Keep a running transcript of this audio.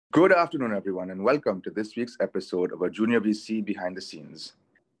Good afternoon, everyone, and welcome to this week's episode of our Junior VC Behind the Scenes.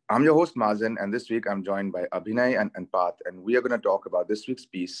 I'm your host, Mazen, and this week I'm joined by Abhinay and Bhatt, and we are going to talk about this week's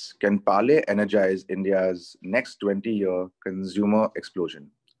piece, Can Parle Energize India's Next 20-Year Consumer Explosion?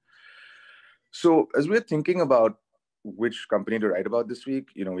 So, as we're thinking about which company to write about this week,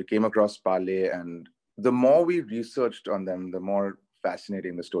 we came across Parle, and the more we researched on them, the more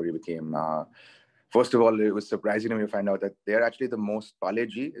fascinating the story became. First of all, it was surprising to me to find out that they're actually Parle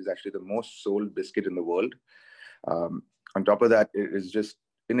G is actually the most sold biscuit in the world. On top of that, it is just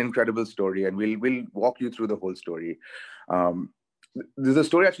an incredible story, and we'll walk you through the whole story. The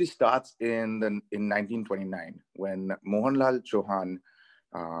story actually starts in 1929 when Mohanlal Chauhan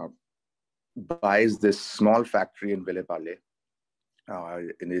buys this small factory in Vile Parle.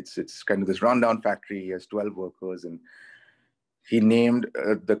 And it's kind of this rundown factory. He has 12 workers, and he named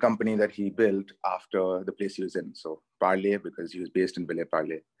the company that he built after the place he was in. So Parle, because he was based in Vile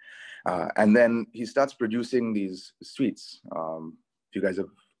Parle. And then he starts producing these sweets.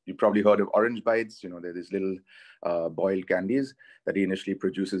 You probably heard of orange bites. They're these little boiled candies that he initially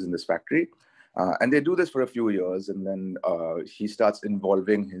produces in this factory. And they do this for a few years, and then he starts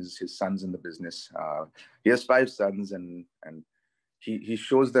involving his sons in the business. He has 5 sons, and he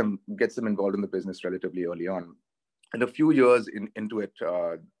gets them involved in the business relatively early on. And a few years into it,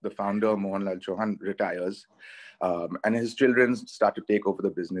 the founder, Mohanlal Chauhan, retires, and his children start to take over the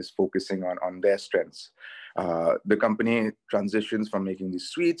business, focusing on their strengths. The company transitions from making these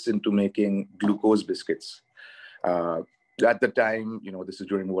sweets into making glucose biscuits. At the time, this is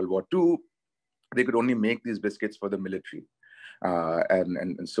during World War II, they could only make these biscuits for the military.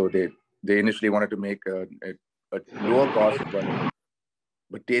 And so they initially wanted to make a lower cost,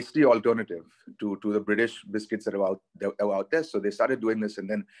 but tasty alternative to the British biscuits that are out there. So they started doing this. And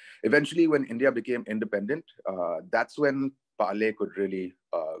then eventually when India became independent, that's when Parle could really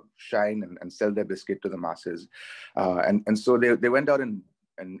shine and sell their biscuit to the masses. And so they went out and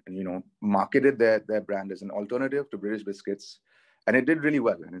marketed their brand as an alternative to British biscuits. And it did really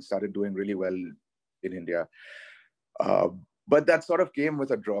well, and it started doing really well in India. But that sort of came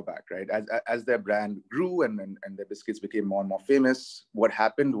with a drawback, right? As their brand grew and their biscuits became more and more famous, what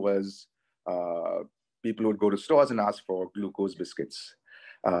happened was people would go to stores and ask for glucose biscuits.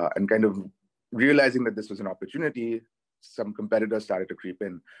 And kind of realizing that this was an opportunity, some competitors started to creep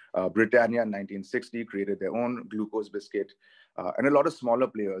in. Britannia in 1960 created their own glucose biscuit. And a lot of smaller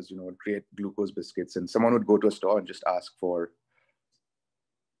players, would create glucose biscuits. And someone would go to a store and just ask for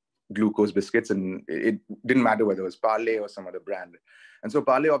glucose biscuits, and it didn't matter whether it was Parle or some other brand. And so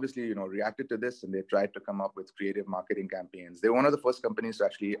Parle obviously, reacted to this, and they tried to come up with creative marketing campaigns. They were one of the first companies to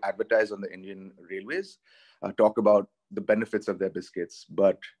actually advertise on the Indian Railways, talk about the benefits of their biscuits.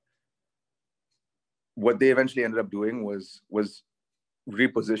 But what they eventually ended up doing was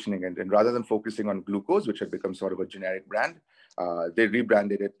repositioning it, and rather than focusing on glucose, which had become sort of a generic brand, they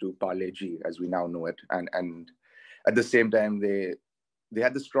rebranded it to Parle G as we now know it. And at the same time, they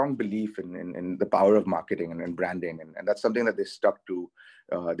had the strong belief in the power of marketing and branding. And that's something that they stuck to.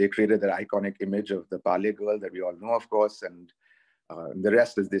 They created that iconic image of the Parle girl that we all know, of course. And the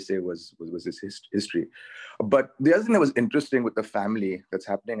rest, as they say, was this history. But the other thing that was interesting with the family that's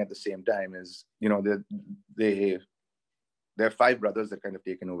happening at the same time is, there are 5 brothers that kind of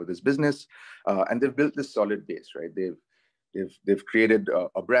taken over this business. And they've built this solid base, right? They've created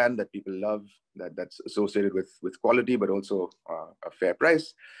a brand that people love, that's associated with quality, but also a fair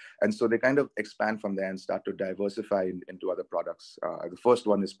price. And so they kind of expand from there and start to diversify into other products. The first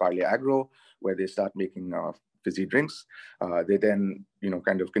one is Parle Agro, where they start making fizzy drinks. They then,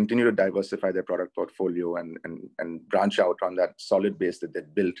 kind of continue to diversify their product portfolio and branch out on that solid base that they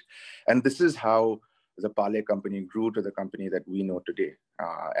built. And this is how the Parle company grew to the company that we know today.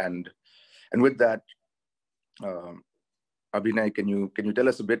 And with that, Abhinay, can you tell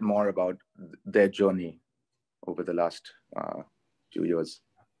us a bit more about their journey over the last few years?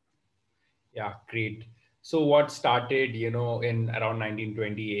 Yeah, great. So what started, in around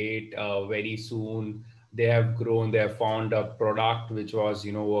 1928, very soon they have grown, they have found a product which was,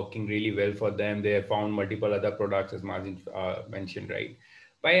 working really well for them. They have found multiple other products, as Martin mentioned, right?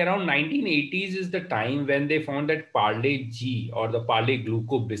 By around 1980s is the time when they found that Parle G, or the Parle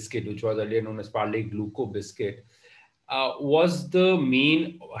Gluco biscuit, which was earlier known as Parle Gluco biscuit, was the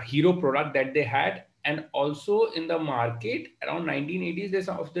main hero product that they had. And also in the market around 1980s,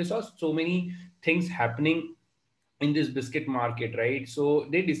 they saw so many things happening in this biscuit market, right? So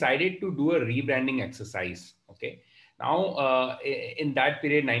they decided to do a rebranding exercise. Okay. Now, in that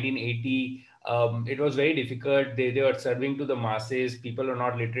period, 1980, It was very difficult. They were serving to the masses. People are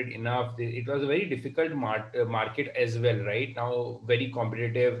not literate enough. It was a very difficult market as well, right? Now, very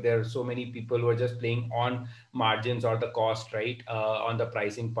competitive. There are so many people who are just playing on margins or the cost, right? On the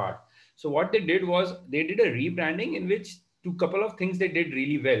pricing part. So what they did was they did a rebranding in which two couple of things they did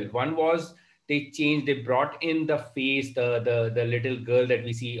really well. One was they changed, they brought in the face, the little girl that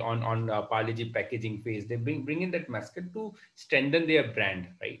we see on Parle packaging face. They bring in that mascot to strengthen their brand,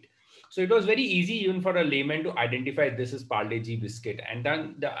 right? So it was very easy even for a layman to identify this is Parle biscuit, and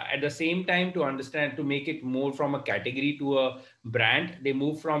then at the same time to understand, to make it more from a category to a brand, they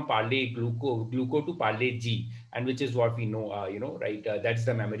moved from Parle gluco to Parle G, and which is what we know, right? That's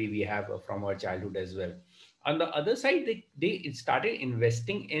the memory we have from our childhood as well. On the other side, they started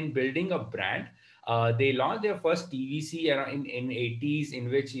investing in building a brand. They launched their first TVC around in 80s, in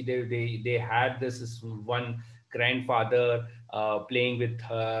which they had this one grandfather playing with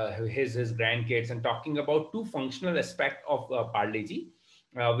his grandkids and talking about two functional aspects of Parle-G,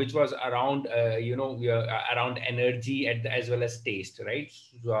 which was around around energy as well as taste, right?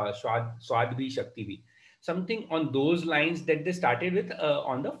 Swad bhi, Shakti bhi. Something on those lines that they started with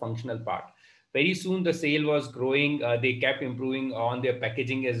on the functional part. Very soon the sale was growing. They kept improving on their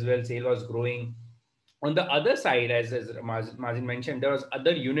packaging as well. Sale was growing. On the other side, as Mazin mentioned, there was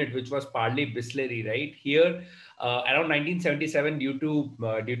other unit which was Parle Bisleri, right? Here, around 1977, due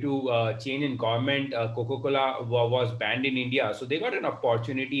to change in government, Coca-Cola was banned in India. So they got an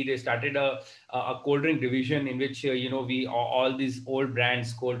opportunity. They started a cold drink division in which we all these old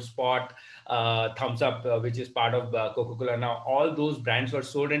brands, Cold Spot, Thumbs Up, which is part of Coca-Cola now. All those brands were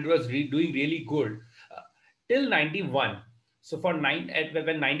sold and it was doing really good till 91. So when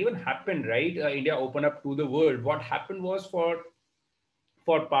 91 happened, right, India opened up to the world. What happened was for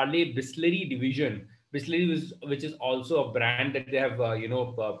Parle Bisleri division. Bisleri, which is also a brand that they have,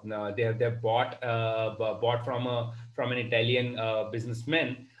 they have bought from an Italian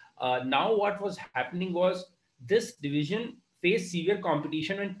businessman. Now, what was happening was this division faced severe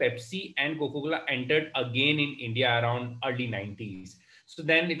competition when Pepsi and Coca-Cola entered again in India around early 90s. So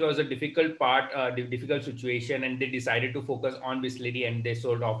then it was a difficult difficult situation, and they decided to focus on Bisleri, and they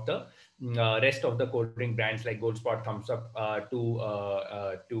sold off the rest of the cold drink brands like Gold Spot, Thumbs Up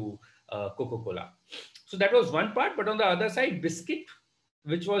to Coca-Cola. So that was one part. But on the other side, biscuit,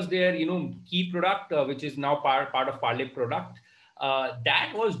 which was their key product, which is now part of Parle product,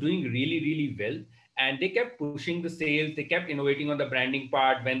 that was doing really really well. And they kept pushing the sales. They kept innovating on the branding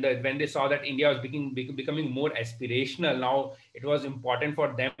part. When they saw that India was becoming more aspirational, now it was important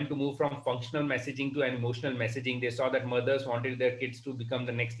for them to move from functional messaging to an emotional messaging. They saw that mothers wanted their kids to become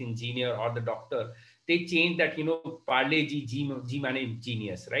the next engineer or the doctor. They changed that, Parle G mane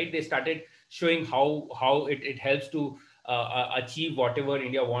genius, right? They started showing how it helps to achieve whatever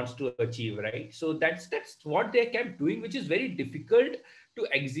India wants to achieve, right? So that's what they kept doing, which is very difficult to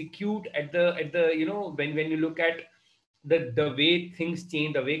execute at the when you look at the way things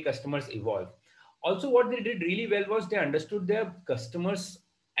change, the way customers evolve. Also, what they did really well was they understood their customers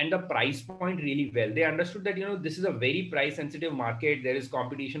and the price point really well. They understood that this is a very price sensitive market. There is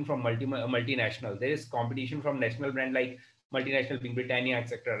competition from multinational. There is competition from national brand like multinational being Britannia,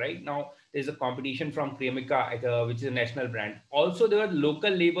 etc. Right now, there's a competition from Cremica, which is a national brand. Also, there are local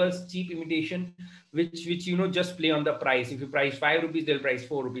labels, cheap imitation, which just play on the price. If you price 5 rupees, they'll price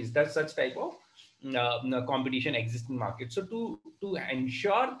 4 rupees. That's such type of competition exists in market. So to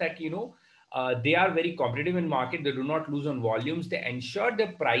ensure that they are very competitive in market, they do not lose on volumes, they ensure the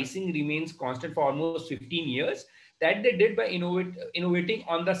pricing remains constant for almost 15 years. That they did by innovating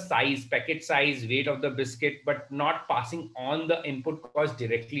on the size, packet size, weight of the biscuit, but not passing on the input cost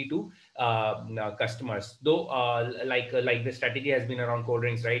directly to customers. Though like the strategy has been around cold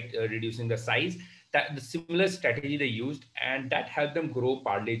drinks, right? Reducing the size, that the similar strategy they used, and that helped them grow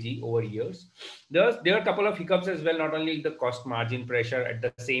Parle-G over years. There are a couple of hiccups as well, not only the cost margin pressure. At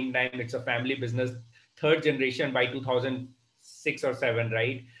the same time, it's a family business, third generation by 2006 or 7,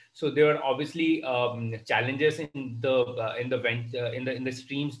 right? So there are obviously challenges in the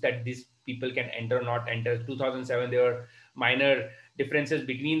streams that these people can enter or not enter. 2007, there were minor differences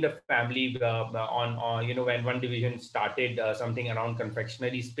between the family on when one division started something around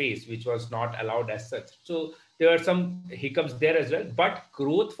confectionery space, which was not allowed as such. So there are some hiccups there as well. But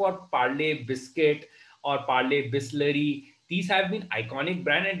growth for Parle Biscuit or Parle Bisleri, these have been iconic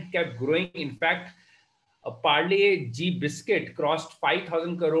brand and kept growing. In fact, a Parle G biscuit crossed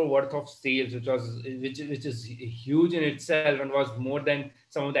 5,000 crore worth of sales, which is huge in itself, and was more than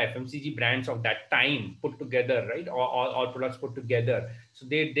some of the FMCG brands of that time put together, right? All products put together. So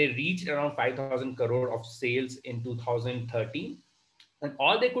they reached around 5,000 crore of sales in 2013, and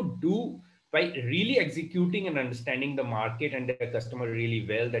all they could do by really executing and understanding the market and their customer really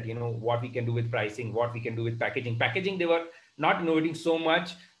well, that what we can do with pricing, what we can do with packaging. They were not innovating so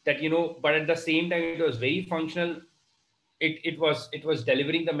much that but at the same time it was very functional. It was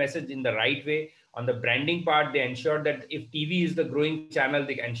delivering the message in the right way. On the branding part, they ensured that if TV is the growing channel,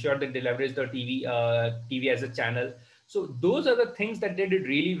 they ensured that they leverage the TV as a channel. So those are the things that they did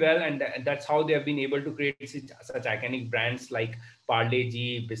really well, and that's how they have been able to create such iconic brands like Parle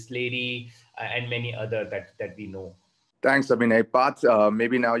G, Bisleri, and many other that we know. Thanks, Abhinay. Parth,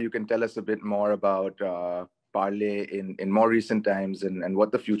 maybe now you can tell us a bit more about Parle in more recent times and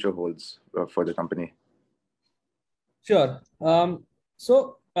what the future holds for the company. Sure.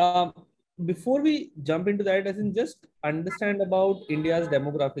 So before we jump into that, as in just understand about India's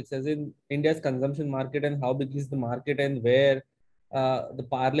demographics, as in India's consumption market and how big is the market and where the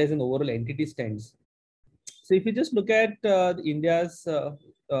Parle as an overall entity stands. So if you just look at India's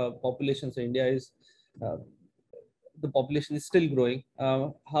population, so India is the population is still growing.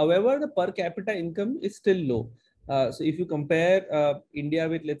 However, the per capita income is still low. So if you compare India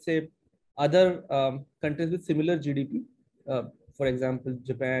with, let's say, other countries with similar GDP, for example,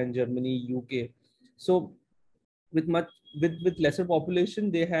 Japan, Germany, UK. So with lesser population,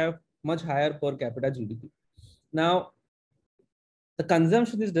 they have much higher per capita GDP. Now, the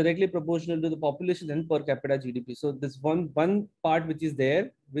consumption is directly proportional to the population and per capita GDP. So this one part which is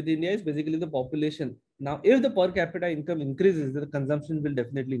there with India is basically the population. Now, if the per capita income increases, the consumption will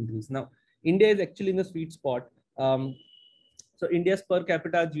definitely increase. Now, India is actually in a sweet spot. So India's per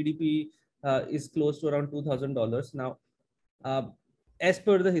capita GDP is close to around $2,000. Now, as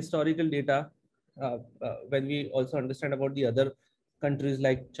per the historical data, when we also understand about the other countries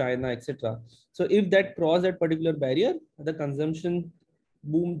like China, etc. So if that cross that particular barrier, the consumption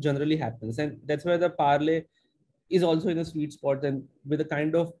boom generally happens. And that's why the Parle is also in a sweet spot, and with the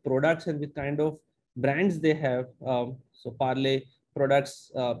kind of products and with kind of brands they have. So Parle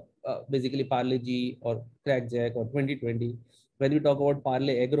products, basically Parle G or Crackjack or 2020. When we talk about Parle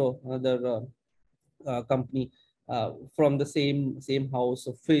Agro, another company from the same house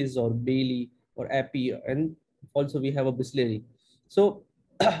of Fizz or Bailey or Appy, and also we have a Bisleri. So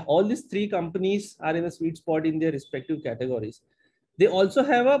all these three companies are in a sweet spot in their respective categories. They also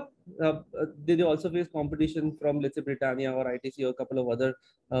have they also face competition from, let's say, Britannia or ITC or a couple of other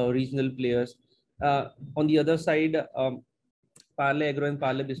regional players. On the other side, Parle Agro and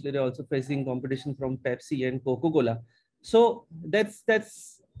Parle Bisleri are also facing competition from Pepsi and Coca-Cola. So that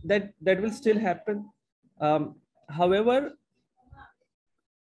will still happen. However,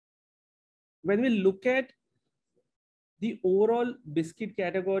 when we look at the overall biscuit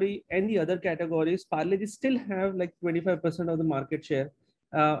category and the other categories, Parle still have like 25% of the market share,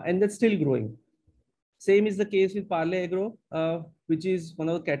 and that's still growing. Same is the case with Parle Agro, which is one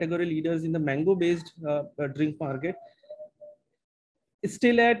of the category leaders in the mango-based drink market. It's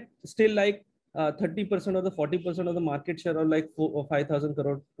still like 30% or the 40% of the market share, or like 4 or 5,000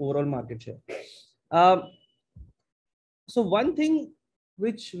 crore overall market share. So one thing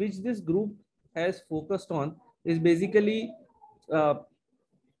which this group has focused on is basically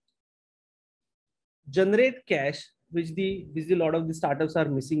generate cash, which a lot of the startups are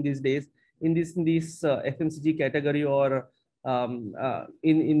missing these days in this FMCG category or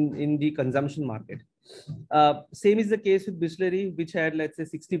in the consumption market. Same is the case with Bisleri, which had, let's say,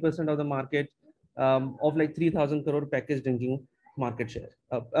 60% of the market of like 3,000 crore packaged drinking market share,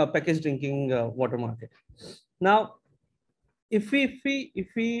 packaged drinking water market. Now, if we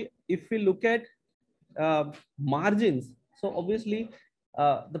look at margins, so obviously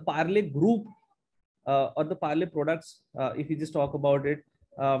the Parle group or the Parle products, if you just talk about it,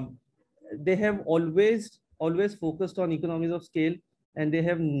 they have always focused on economies of scale, and they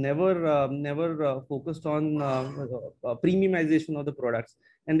have never focused on premiumization of the products,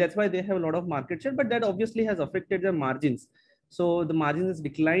 and that's why they have a lot of market share. But that obviously has affected their margins. So the margins has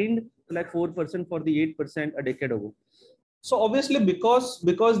declined to like 4% for the 8% a decade ago. So obviously, because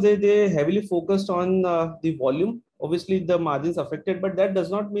they heavily focused on the volume, obviously the margins affected. But that does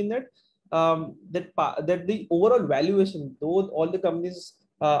not mean that that the overall valuation, though all the companies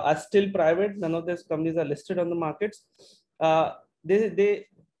are still private, none of these companies are listed on the markets, they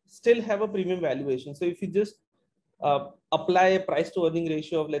still have a premium valuation. So if you just apply a price to earning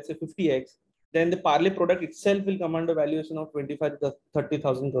ratio of, let's say, 50x, then the Parle product itself will command a valuation of 25 to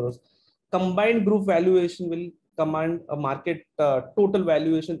 30,000 crores. Combined group valuation will command a market total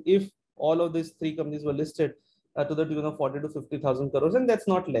valuation, if all of these three companies were listed, to the tune of 40 to 50,000 crores, and that's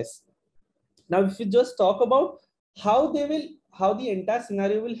not less. Now, if you just talk about how the entire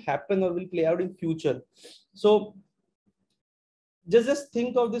scenario will happen or will play out in future. So just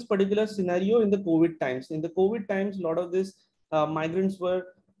think of this particular scenario in the COVID times. In the COVID times, a lot of these migrants were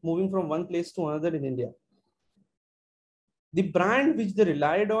moving from one place to another in India. The brand which they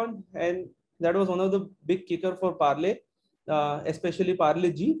relied on, and that was one of the big kicker for Parle, especially Parle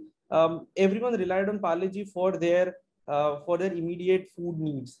G. Everyone relied on Parle G for their immediate food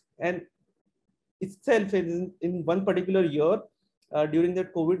needs. And itself, in one particular year, during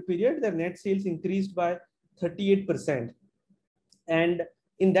that COVID period, their net sales increased by 38%. And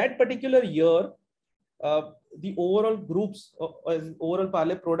in that particular year, the overall groups, overall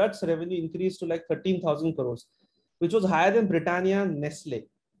Parle products revenue increased to like 13,000 crores, which was higher than Britannia and Nestle.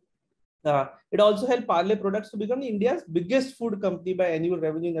 It also helped Parle products to become India's biggest food company by annual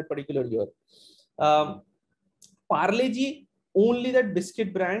revenue in that particular year. Parle G, only that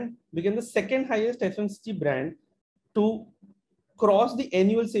biscuit brand, became the second highest FMCG brand to cross the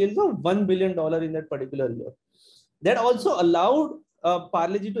annual sales of $1 billion in that particular year. That also allowed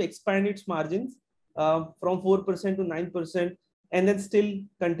Parle G to expand its margins from 4% to 9%, and then still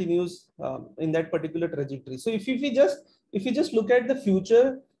continues in that particular trajectory. So if you just look at the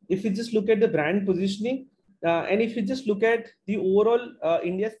future, if you just look at the brand positioning, and if you just look at the overall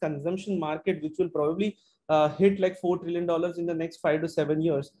India's consumption market, which will probably hit like $4 trillion in the next 5 to 7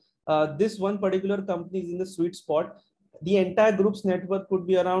 years, this one particular company is in the sweet spot. The entire group's net worth could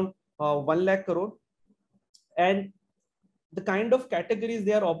be around 1 lakh crore. And the kind of categories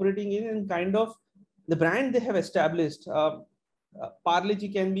they are operating in and kind of the brand they have established, Parle G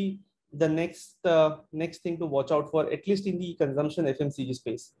can be the next thing to watch out for, at least in the consumption FMCG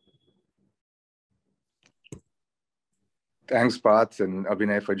space. Thanks, Bhatt and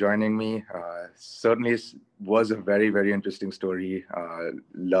Abhinay, for joining me. Certainly was a very, very interesting story.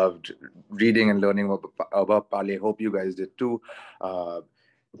 Loved reading and learning about Parle. Hope you guys did too.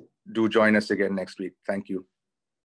 Do join us again next week. Thank you.